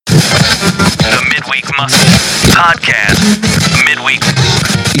Midweek Muscle Podcast. The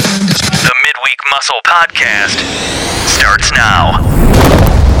Midweek Muscle Podcast starts now.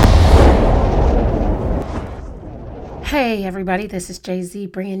 Hey everybody, this is Jay-Z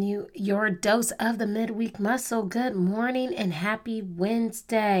bringing you your dose of the Midweek Muscle. Good morning and happy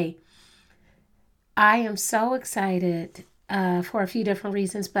Wednesday. I am so excited for a few different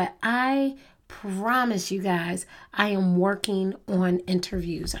reasons, but I promise you guys, I am working on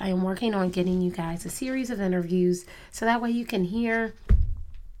interviews. I am working on getting you guys a series of interviews so that way you can hear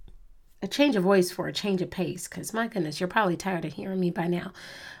a change of voice for a change of pace, because my goodness, you're probably tired of hearing me by now.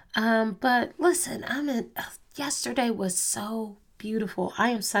 But listen, yesterday was so beautiful.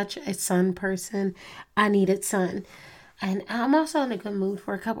 I am such a sun person. I needed sun. And I'm also in a good mood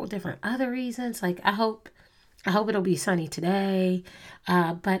for a couple different other reasons. Like I hope it'll be sunny today.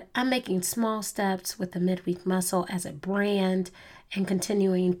 But I'm making small steps with the Midweek Muscle as a brand and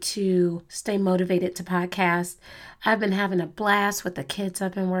continuing to stay motivated to podcast. I've been having a blast with the kids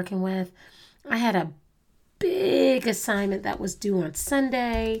I've been working with. I had a big assignment that was due on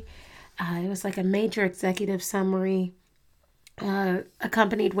Sunday. It was like a major executive summary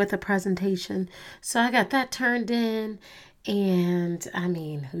accompanied with a presentation. So I got that turned in. And I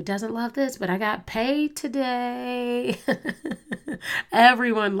mean, who doesn't love this? But I got paid today.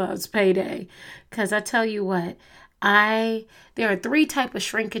 Everyone loves payday. Because I tell you what, there are 3 types of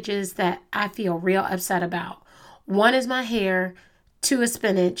shrinkages that I feel real upset about. 1 is my hair, 2 is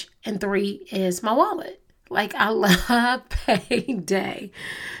spinach, and 3 is my wallet. Like, I love payday.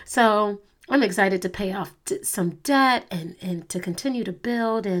 So I'm excited to pay off some debt and to continue to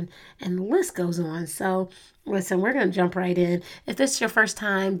build and the list goes on. So listen, we're going to jump right in. If this is your first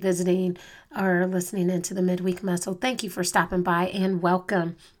time visiting or listening into the Midweek Muscle, thank you for stopping by and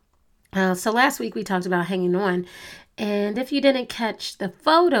welcome. So last week we talked about hanging on. And if you didn't catch the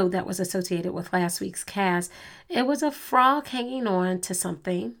photo that was associated with last week's cast, it was a frog hanging on to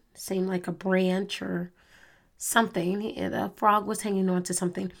something. Seemed like a branch or something. The frog was hanging on to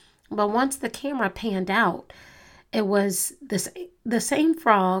something. But once the camera panned out, it was the same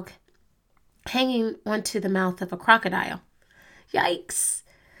frog hanging onto the mouth of a crocodile. Yikes.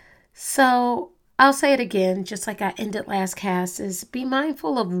 So I'll say it again, just like I ended last cast, is be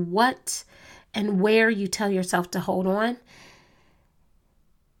mindful of what and where you tell yourself to hold on.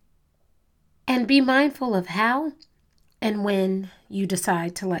 And be mindful of how and when you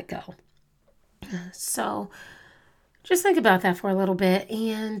decide to let go. So just think about that for a little bit.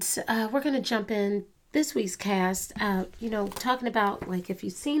 And we're going to jump in this week's cast, talking about, like, if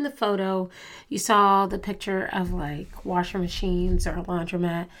you've seen the photo, you saw the picture of, like, washer machines or a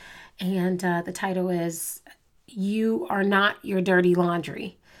laundromat. And the title is, "You Are Not Your Dirty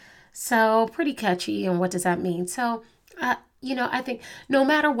Laundry." So pretty catchy. And what does that mean? So, I think no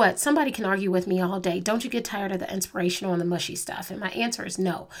matter what, somebody can argue with me all day. Don't you get tired of the inspirational and the mushy stuff? And my answer is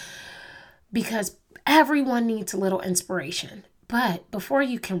no. Because everyone needs a little inspiration. But before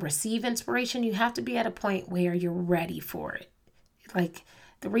you can receive inspiration, you have to be at a point where you're ready for it. Like,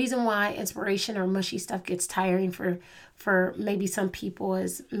 the reason why inspiration or mushy stuff gets tiring for maybe some people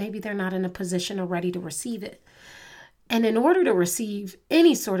is maybe they're not in a position or ready to receive it. And in order to receive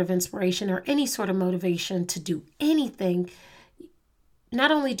any sort of inspiration or any sort of motivation to do anything,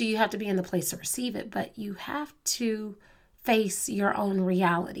 not only do you have to be in the place to receive it, but you have to face your own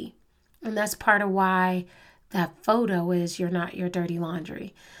reality. And that's part of why that photo is "You're Not Your Dirty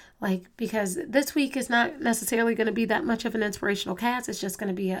Laundry." Like, because this week is not necessarily going to be that much of an inspirational cast. It's just going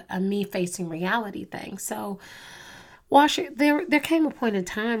to be a me facing reality thing. So there came a point in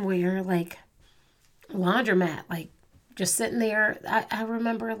time where, like, laundromat, like, just sitting there. I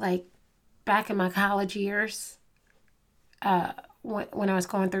remember, like, back in my college years, when I was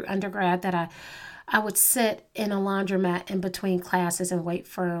going through undergrad, that I would sit in a laundromat in between classes and wait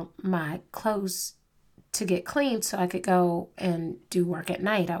for my clothes to get clean so I could go and do work at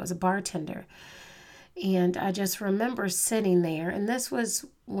night. I was a bartender. And I just remember sitting there. And this was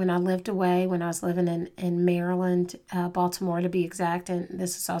when I lived away, when I was living in Maryland, Baltimore to be exact. And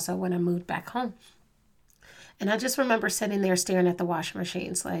this is also when I moved back home. And I just remember sitting there staring at the washing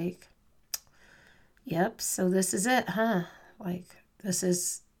machines like, yep, so this is it, huh? Like, this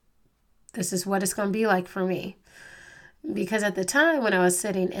is what it's going to be like for me. Because at the time when I was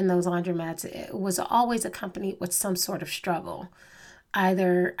sitting in those laundromats, it was always accompanied with some sort of struggle.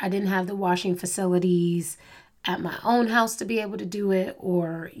 Either I didn't have the washing facilities at my own house to be able to do it,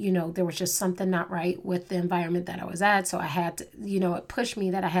 or, there was just something not right with the environment that I was at. So I had to, it pushed me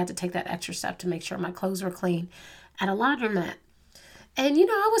that I had to take that extra step to make sure my clothes were clean at a laundromat. And,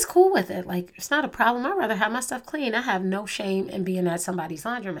 I was cool with it. Like, it's not a problem. I'd rather have my stuff clean. I have no shame in being at somebody's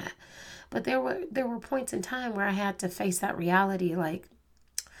laundromat. But there were points in time where I had to face that reality. Like,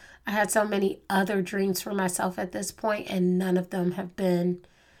 I had so many other dreams for myself at this point, and none of them have been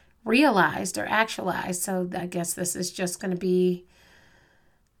realized or actualized. So I guess this is just going to be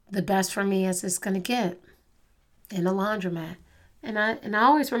the best for me as it's going to get in a laundromat. And I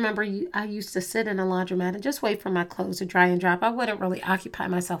always remember I used to sit in a laundromat and just wait for my clothes to dry and drop. I wouldn't really occupy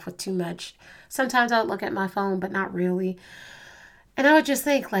myself with too much. Sometimes I would look at my phone, but not really. And I would just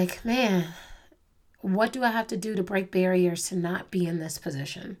think, like, man, what do I have to do to break barriers to not be in this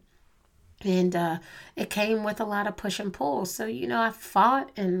position? And it came with a lot of push and pull. So, I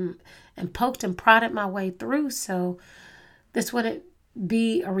fought and poked and prodded my way through. So this wouldn't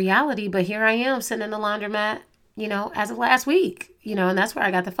be a reality. But here I am sitting in the laundromat, as of last week, and that's where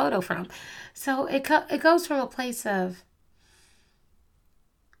I got the photo from. So it goes from a place of,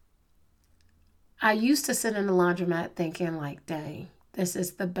 I used to sit in the laundromat thinking like, dang, this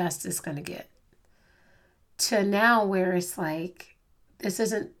is the best it's going to get. To now where it's like, this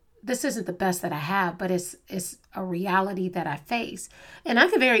isn't the best that I have, but it's a reality that I face. And I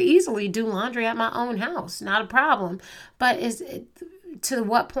could very easily do laundry at my own house, not a problem. But to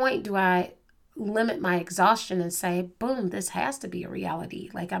what point do I limit my exhaustion and say, boom, this has to be a reality?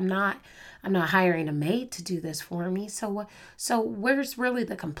 Like, I'm not hiring a maid to do this for me. So where's really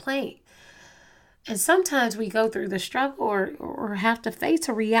the complaint? And sometimes we go through the struggle or have to face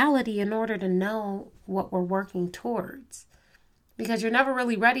a reality in order to know what we're working towards. Because you're never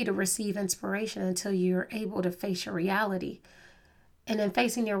really ready to receive inspiration until you're able to face your reality. And in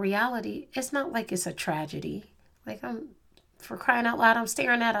facing your reality, it's not like it's a tragedy. Like, for crying out loud, I'm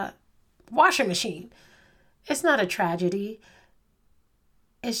staring at a washing machine. It's not a tragedy.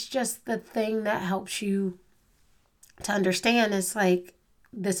 It's just the thing that helps you to understand. It's like,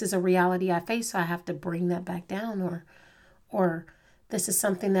 this is a reality I face, so I have to bring that back down. Or this is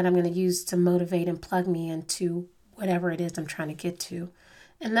something that I'm going to use to motivate and plug me into whatever it is I'm trying to get to.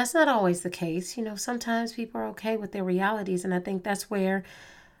 And that's not always the case. Sometimes people are okay with their realities. And I think that's where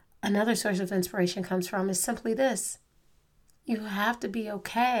another source of inspiration comes from, is simply this. You have to be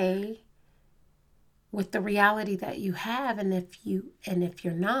okay with the reality that you have. And if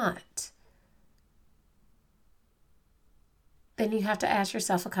you're not, then you have to ask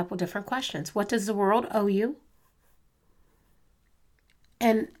yourself a couple different questions. What does the world owe you?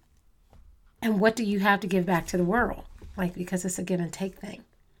 And what do you have to give back to the world? Like, because it's a give and take thing.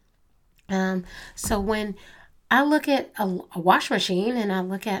 So when I look at a wash machine and I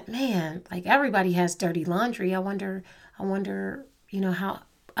look at, man, like, everybody has dirty laundry. I wonder, how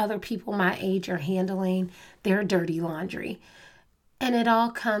other people my age are handling their dirty laundry. And it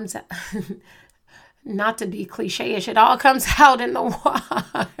all comes, not to be cliche-ish, it all comes out in the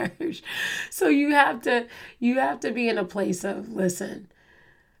wash. So you have to be in a place of, listen,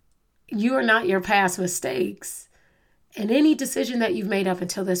 you are not your past mistakes. And any decision that you've made up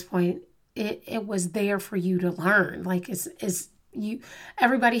until this point, it was there for you to learn. Like,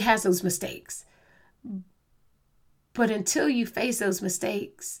 everybody has those mistakes. But until you face those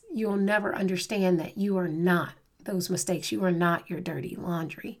mistakes, you'll never understand that you are not those mistakes. You are not your dirty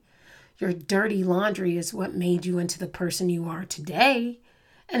laundry. Your dirty laundry is what made you into the person you are today.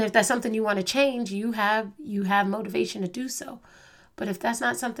 And if that's something you want to change, you have motivation to do so. But if that's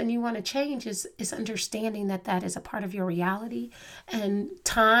not something you want to change, is understanding that is a part of your reality. And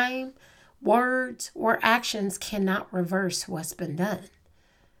time, words, or actions cannot reverse what's been done.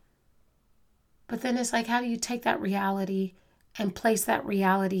 But then it's like, how do you take that reality and place that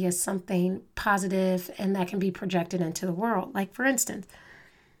reality as something positive and that can be projected into the world? Like, for instance,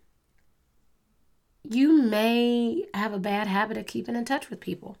 you may have a bad habit of keeping in touch with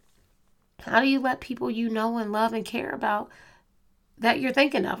people. How do you let people you know and love and care about that you're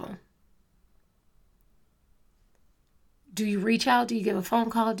thinking of them? Do you reach out? Do you give a phone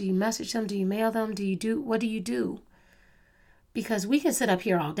call? Do you message them? Do you mail them? What do you do? Because we can sit up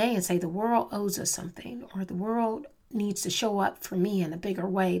here all day and say the world owes us something, or the world needs to show up for me in a bigger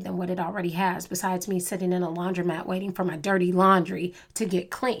way than what it already has, besides me sitting in a laundromat waiting for my dirty laundry to get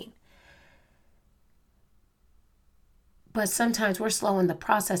clean. But sometimes we're slow in the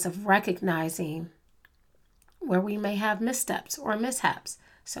process of recognizing where we may have missteps or mishaps.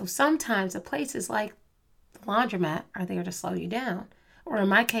 So sometimes the places like the laundromat are there to slow you down. Or in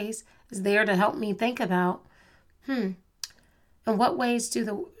my case, is there to help me think about, in what ways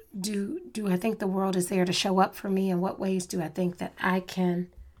do I think the world is there to show up for me? And what ways do I think that I can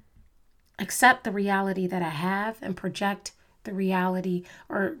accept the reality that I have and project the reality,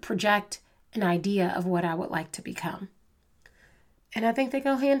 or project an idea of what I would like to become? And I think they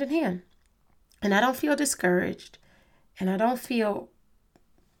go hand in hand. And I don't feel discouraged. And I don't feel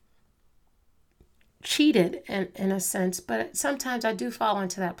cheated in a sense. But sometimes I do fall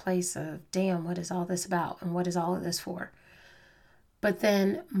into that place of, damn, what is all this about? And what is all of this for? But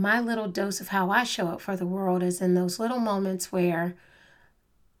then my little dose of how I show up for the world is in those little moments where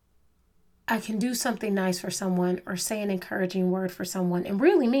I can do something nice for someone or say an encouraging word for someone and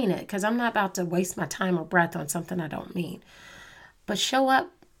really mean it, because I'm not about to waste my time or breath on something I don't mean. But show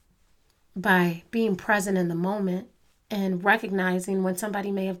up by being present in the moment and recognizing when somebody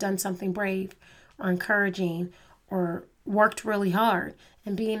may have done something brave or encouraging or worked really hard,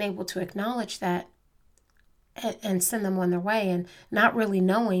 and being able to acknowledge that and send them on their way, and not really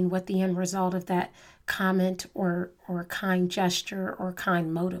knowing what the end result of that comment or kind gesture or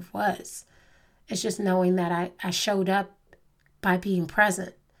kind motive was. It's just knowing that I showed up by being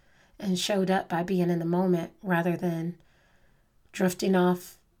present and showed up by being in the moment, rather than drifting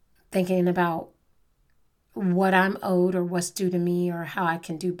off thinking about what I'm owed or what's due to me or how I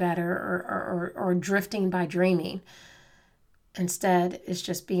can do better, or drifting by dreaming. Instead, it's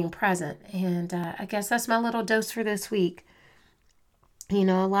just being present. And I guess that's my little dose for this week. You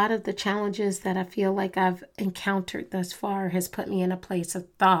know, a lot of the challenges that I feel like I've encountered thus far has put me in a place of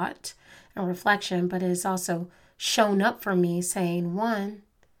thought and reflection, but it has also shown up for me saying, one,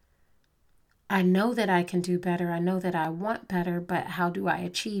 I know that I can do better. I know that I want better, but how do I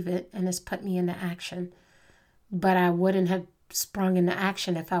achieve it? And it's put me into action. But I wouldn't have sprung into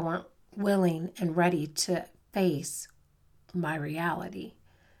action if I weren't willing and ready to face my reality.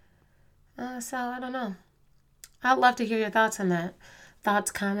 So I don't know. I'd love to hear your thoughts on that.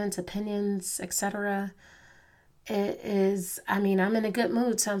 Thoughts, comments, opinions, etc. It is, I'm in a good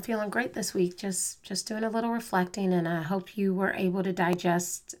mood, so I'm feeling great this week. Just doing a little reflecting, and I hope you were able to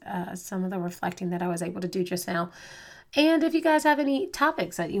digest some of the reflecting that I was able to do just now. And if you guys have any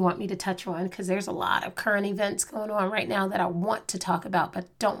topics that you want me to touch on, because there's a lot of current events going on right now that I want to talk about, but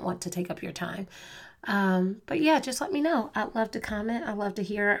don't want to take up your time. But yeah, just let me know. I'd love to comment. I'd love to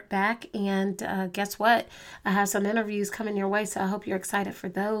hear back. And guess what? I have some interviews coming your way, so I hope you're excited for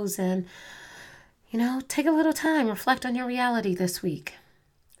those. And, take a little time, reflect on your reality this week.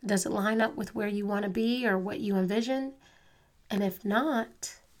 Does it line up with where you want to be or what you envision? And if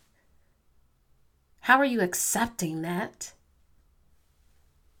not, how are you accepting that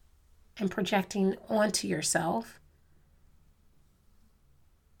and projecting onto yourself?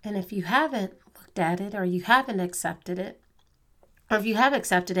 And if you haven't looked at it, or you haven't accepted it, or if you have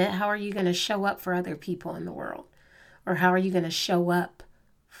accepted it, how are you going to show up for other people in the world? Or how are you going to show up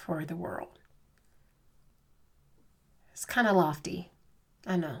for the world? It's kind of lofty,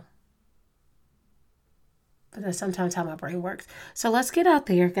 I know. But that's sometimes how my brain works. So let's get out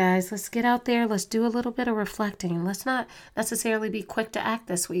there, guys. Let's get out there. Let's do a little bit of reflecting. Let's not necessarily be quick to act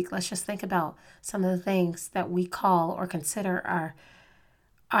this week. Let's just think about some of the things that we call or consider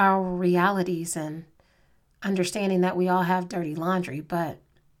our realities, and understanding that we all have dirty laundry, but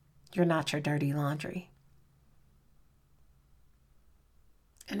you're not your dirty laundry.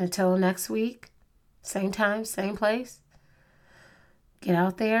 And until next week, same time, same place, get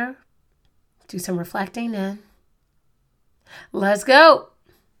out there, do some reflecting, and let's go.